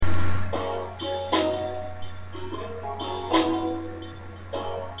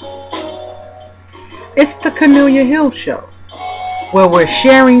It's the Camellia Hill Show, where we're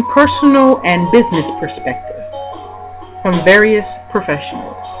sharing personal and business perspectives from various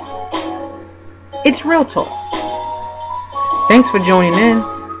professionals. It's real talk. Thanks for joining in.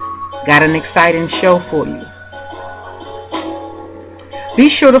 Got an exciting show for you. Be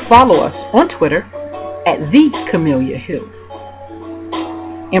sure to follow us on Twitter at the Camellia Hill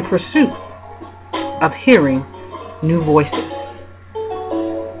in pursuit of hearing new voices.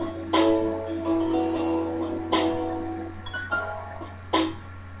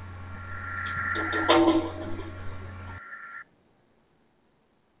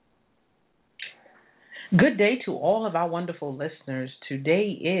 Good day to all of our wonderful listeners.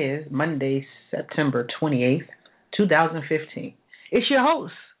 Today is Monday, September 28th, 2015. It's your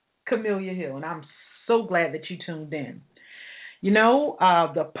host, Camellia Hill, and I'm so glad that you tuned in. You know,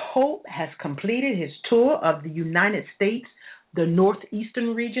 the Pope has completed his tour of the United States, the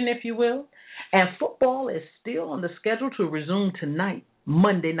northeastern region, if you will, and football is still on the schedule to resume tonight,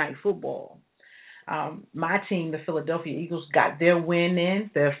 Monday Night Football. My team, the Philadelphia Eagles, got their win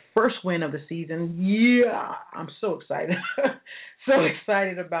in, their first win of the season. Yeah, I'm so excited. So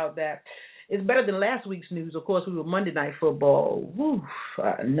excited about that. It's better than last week's news. Of course, we were Monday Night Football. Woo,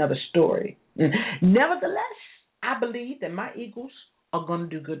 another story. Nevertheless, I believe that my Eagles are going to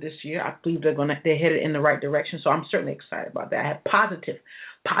do good this year. I believe they're headed in the right direction. So I'm certainly excited about that. I have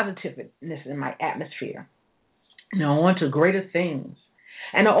positiveness in my atmosphere. Now on to greater things.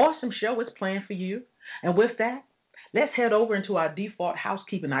 And an awesome show is planned for you. And with that, let's head over into our default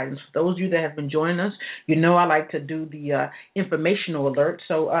housekeeping items. For those of you that have been joining us, you know I like to do the informational alert.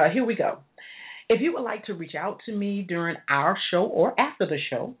 So here we go. If you would like to reach out to me during our show or after the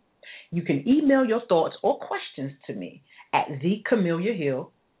show, you can email your thoughts or questions to me at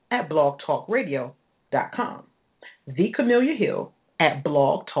theCameliaHill@blogtalkradio.com.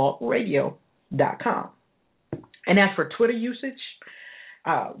 theCameliaHill@blogtalkradio.com. And as for Twitter usage,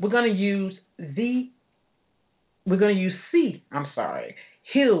 we're going to use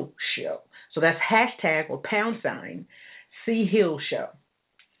Hill Show. So that's hashtag or # C Hill Show.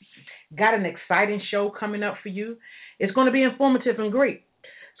 Got an exciting show coming up for you. It's going to be informative and great.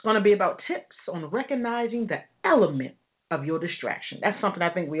 It's going to be about tips on recognizing the element of your distraction. That's something I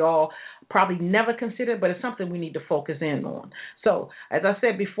think we all probably never consider, but it's something we need to focus in on. So, as I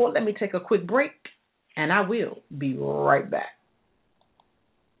said before, let me take a quick break, and I will be right back.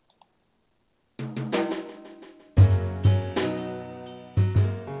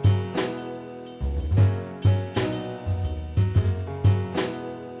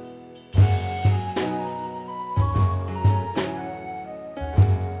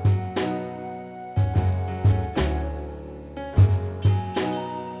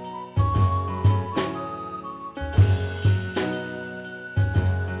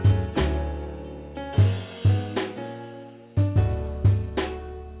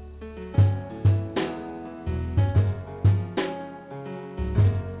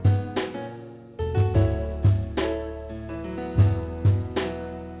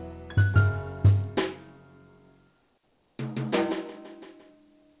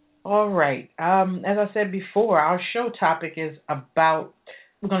 All right. As I said before, our show topic is about,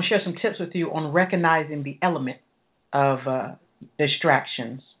 we're going to share some tips with you on recognizing the element of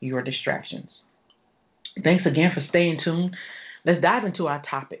distractions, your distractions. Thanks again for staying tuned. Let's dive into our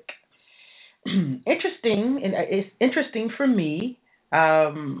topic. It's interesting for me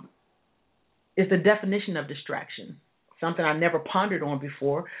is the definition of distraction, something I never pondered on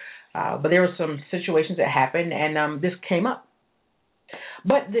before, but there were some situations that happened, and this came up.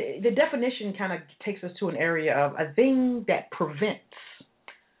 But the definition kind of takes us to an area of a thing that prevents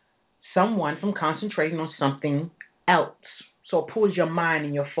someone from concentrating on something else. So it pulls your mind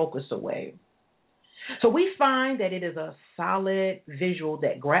and your focus away. So we find that it is a solid visual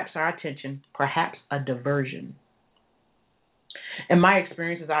that grabs our attention, perhaps a diversion. In my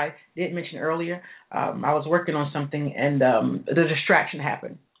experience, as I did mention earlier, I was working on something and the distraction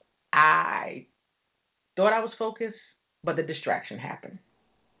happened. I thought I was focused, but the distraction happened.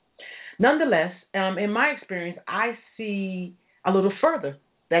 Nonetheless, in my experience, I see a little further.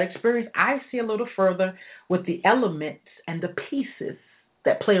 I see a little further with the elements and the pieces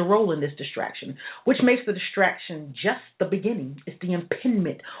that play a role in this distraction, which makes the distraction just the beginning. It's the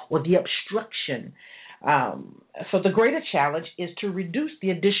impediment or the obstruction. So the greater challenge is to reduce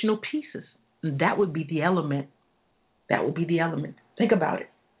the additional pieces. That would be the element. Think about it.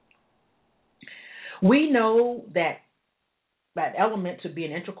 We know that element to be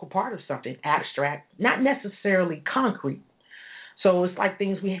an integral part of something abstract, not necessarily concrete. So it's like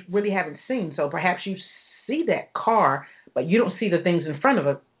things we really haven't seen. So perhaps you see that car, but you don't see the things in front of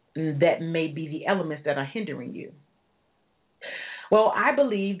it. that may be the elements that are hindering you. Well, I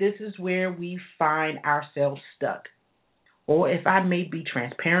believe this is where we find ourselves stuck. Or if I may be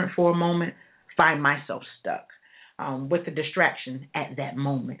transparent for a moment, find myself stuck with the distraction at that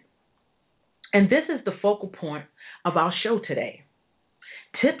moment. And this is the focal point of our show today.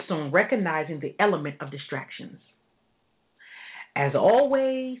 Tips on recognizing the element of distractions. As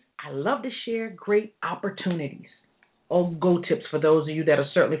always, I love to share great opportunities or go tips for those of you that are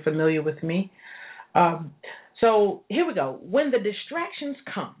certainly familiar with me. So here we go. When the distractions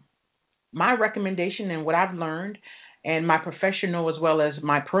come, my recommendation and what I've learned in my professional as well as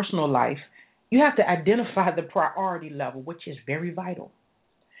my personal life, you have to identify the priority level, which is very vital.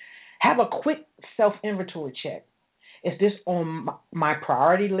 Have a quick self-inventory check. Is this on my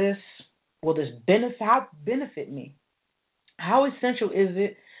priority list? Will this benefit me? How essential is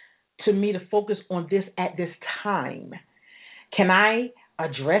it to me to focus on this at this time? Can I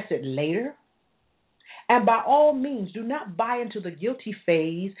address it later? And by all means, do not buy into the guilty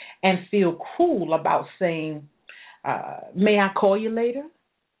phase and feel cruel about saying, may I call you later?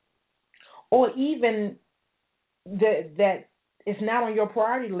 Or even that it's not on your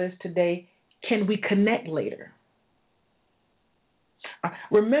priority list today, can we connect later?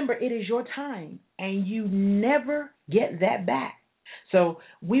 Remember, it is your time, and you never get that back. So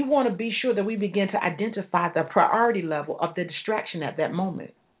we want to be sure that we begin to identify the priority level of the distraction at that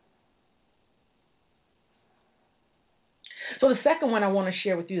moment. So the second one I want to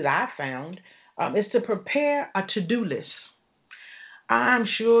share with you that I found is to prepare a to-do list. I'm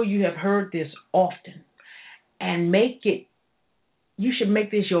sure you have heard this often, and you should make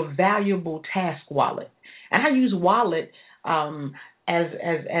this your valuable task wallet. And I use wallet as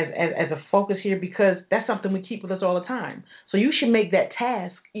a focus here because that's something we keep with us all the time. So you should make that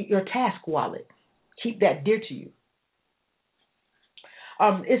task your task wallet. Keep that dear to you.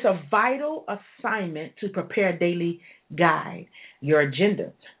 It's a vital assignment to prepare a daily guide, your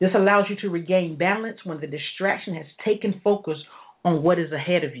agenda. This allows you to regain balance when the distraction has taken focus on what is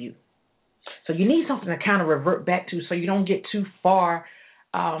ahead of you. So you need something to kind of revert back to so you don't get too far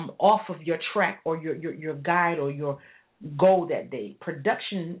off of your track or your guide or your goal that day.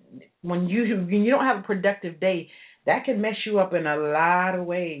 Production, when you don't have a productive day, that can mess you up in a lot of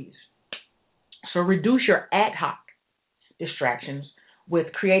ways. So reduce your ad hoc distractions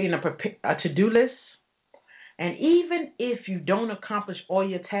with creating a to-do list. And even if you don't accomplish all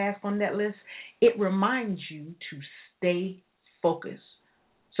your tasks on that list, it reminds you to stay focused.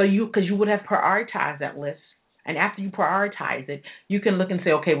 So because you would have prioritized that list, and after you prioritize it, you can look and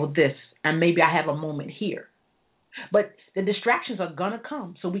say, okay, well this, and maybe I have a moment here. But the distractions are going to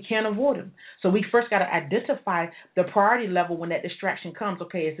come, so we can't avoid them. So we first got to identify the priority level when that distraction comes.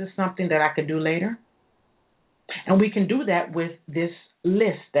 Okay, is this something that I could do later? And we can do that with this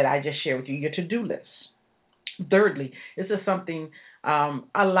list that I just shared with you, your to-do list. Thirdly, this is something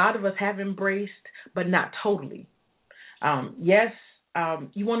a lot of us have embraced, but not totally. Yes,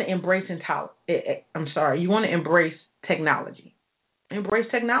 you want to embrace you want to embrace technology. Embrace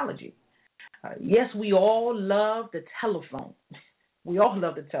technology. Yes, we all love the telephone. We all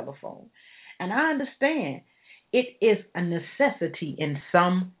love the telephone. And I understand it is a necessity in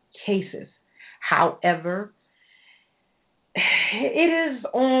some cases. However, it is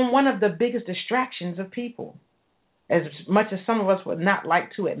on one of the biggest distractions of people. As much as some of us would not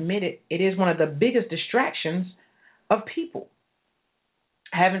like to admit it, it is one of the biggest distractions of people.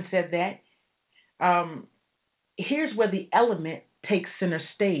 Having said that, here's where the element takes center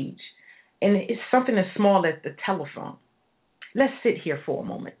stage. And it's something as small as the telephone. Let's sit here for a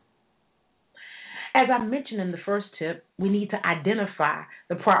moment. As I mentioned in the first tip, we need to identify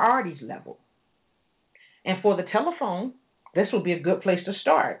the priorities level. And for the telephone, this will be a good place to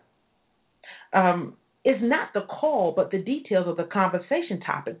start. It's not the call, but the details of the conversation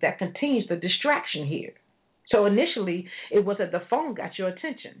topic that continues the distraction here. So initially, it was that the phone got your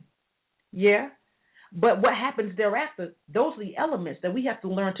attention. Yeah? But what happens thereafter, those are the elements that we have to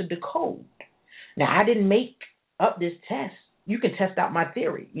learn to decode. Now, I didn't make up this test. You can test out my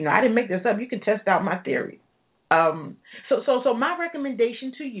theory. I didn't make this up. You can test out my theory. So my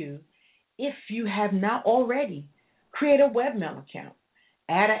recommendation to you, if you have not already, create a webmail account.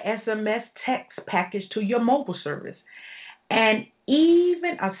 Add an SMS text package to your mobile service. And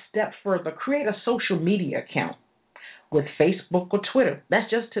even a step further, create a social media account with Facebook or Twitter. That's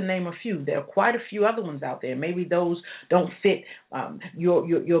just to name a few. There are quite a few other ones out there. Maybe those don't fit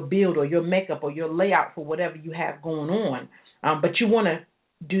your build or your makeup or your layout for whatever you have going on. But you want to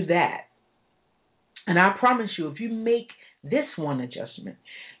do that. And I promise you, if you make this one adjustment,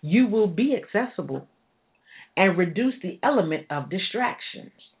 you will be accessible and reduce the element of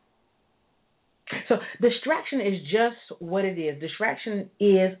distractions. So distraction is just what it is. Distraction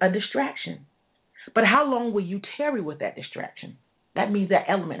is a distraction. But how long will you tarry with that distraction? That means that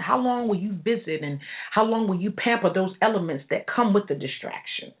element. How long will you visit and how long will you pamper those elements that come with the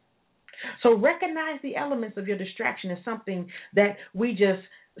distraction? So recognize the elements of your distraction as something that we just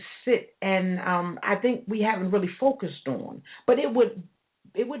sit and I think we haven't really focused on. But it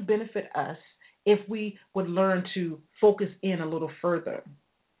would benefit us if we would learn to focus in a little further.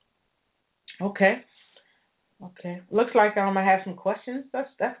 Okay. Okay. Looks like I have some questions.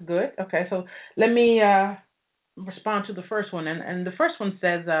 That's good. Okay, so let me respond to the first one. And the first one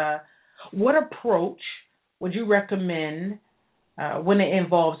says, what approach would you recommend when it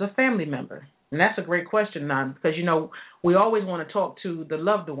involves a family member? And that's a great question, because we always want to talk to the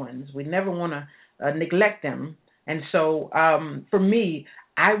loved ones. We never want to neglect them. And so, for me,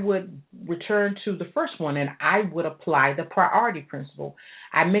 I would return to the first one, and I would apply the priority principle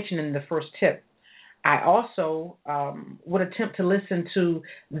I mentioned in the first tip. I also would attempt to listen to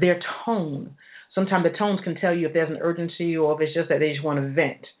their tone. Sometimes the tones can tell you if there's an urgency or if it's just that they just want to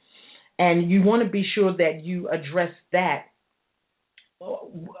vent. And you want to be sure that you address that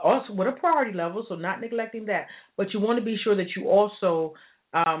also with a priority level, so not neglecting that. But you want to be sure that you also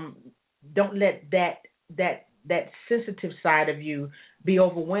don't let that sensitive side of you be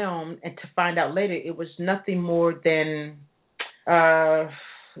overwhelmed and to find out later it was nothing more than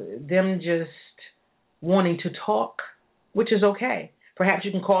them just wanting to talk, which is okay. Perhaps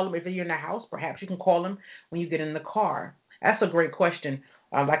you can call them if you're in the house. Perhaps you can call them when you get in the car. That's a great question.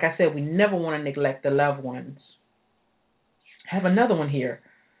 Like I said, we never want to neglect the loved ones. I have another one here.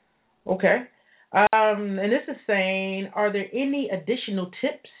 Okay. And this is saying, are there any additional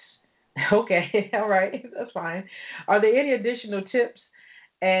tips? Okay, all right, that's fine. Are there any additional tips?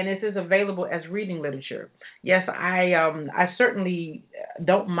 And this is available as reading literature. Yes, I certainly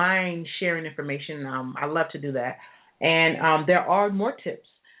don't mind sharing information. I love to do that. And there are more tips.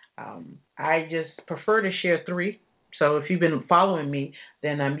 I just prefer to share 3. So if you've been following me,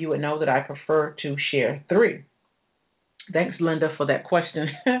 then you would know that I prefer to share 3. Thanks, Linda, for that question.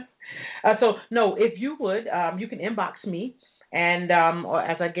 So, no, if you would, you can inbox me. And or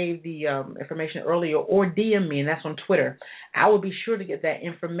as I gave the information earlier, or DM me, and that's on Twitter. I will be sure to get that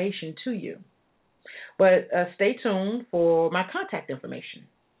information to you. But stay tuned for my contact information.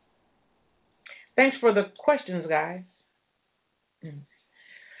 Thanks for the questions, guys.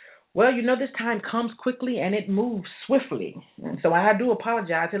 Well, this time comes quickly and it moves swiftly. And so I do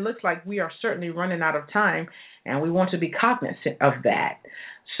apologize. It looks like we are certainly running out of time, and we want to be cognizant of that.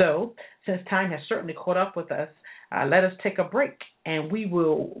 So since time has certainly caught up with us, let us take a break, and we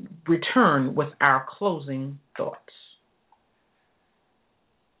will return with our closing thoughts.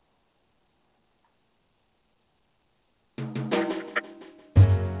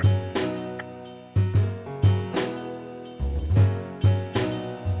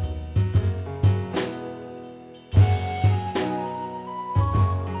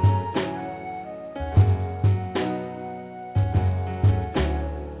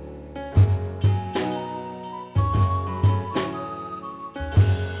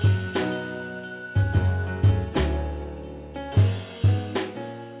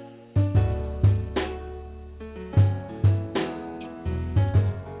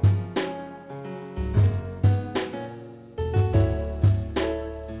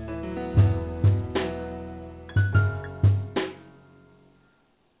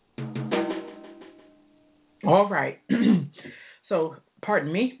 All right. So,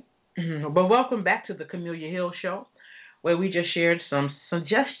 pardon me, but welcome back to the Camellia Hill Show, where we just shared some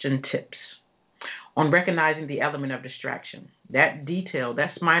suggestion tips on recognizing the element of distraction. That detail,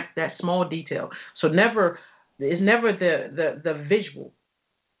 that small detail. So it's never the visual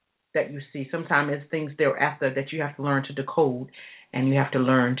that you see. Sometimes it's things thereafter that you have to learn to decode, and you have to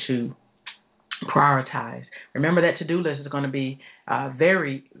learn to prioritize. Remember that to-do list is going to be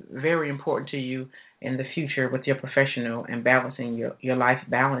very, very important to you in the future with your professional and balancing your life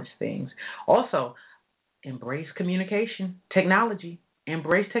balance things. Also, embrace communication, technology.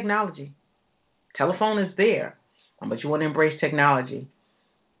 Embrace technology. Telephone is there, but you want to embrace technology.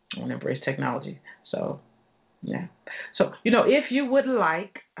 So, yeah. So, if you would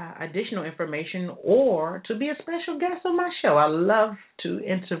like additional information or to be a special guest on my show, I love to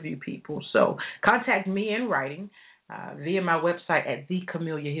interview people. So, contact me in writing via my website at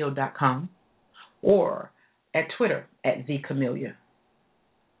thecamelliahill.com or at Twitter at thecamelliahill.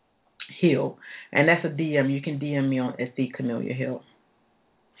 And that's a DM. You can DM me on at thecamelliahill.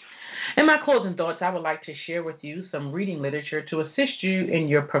 In my closing thoughts, I would like to share with you some reading literature to assist you in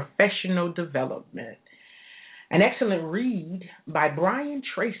your professional development. An excellent read by Brian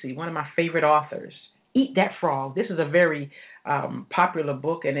Tracy, one of my favorite authors. Eat That Frog. This is a very popular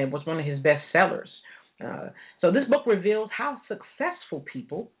book, and it was one of his best sellers. So this book reveals how successful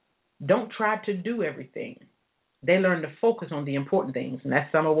people don't try to do everything. They learn to focus on the important things, and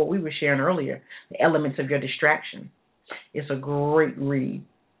that's some of what we were sharing earlier, the elements of your distraction. It's a great read.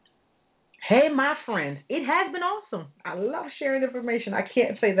 Hey, my friends, it has been awesome. I love sharing information. I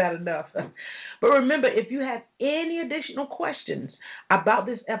can't say that enough. But remember, if you have any additional questions about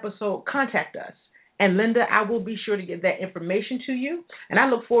this episode, contact us. And Linda, I will be sure to get that information to you. And I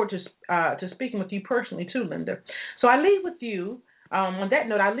look forward to speaking with you personally too, Linda. So I leave with you, on that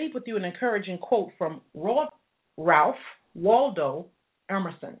note, I leave with you an encouraging quote from Ralph Waldo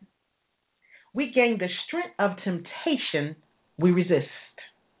Emerson. We gain the strength of temptation we resist.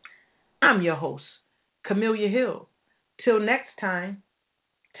 I'm your host, Camellia Hill. Till next time,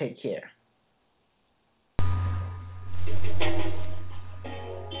 take care.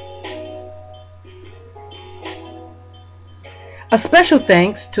 A special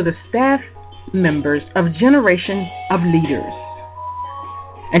thanks to the staff members of Generation of Leaders,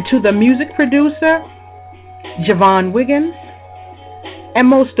 and to the music producer, Javon Wiggins, and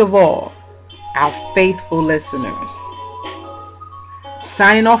most of all, our faithful listeners.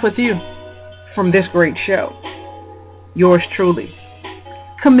 Signing off with you from this great show, yours truly,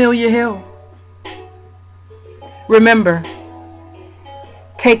 Camellia Hill. Remember,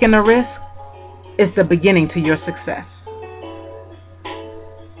 taking a risk is the beginning to your success.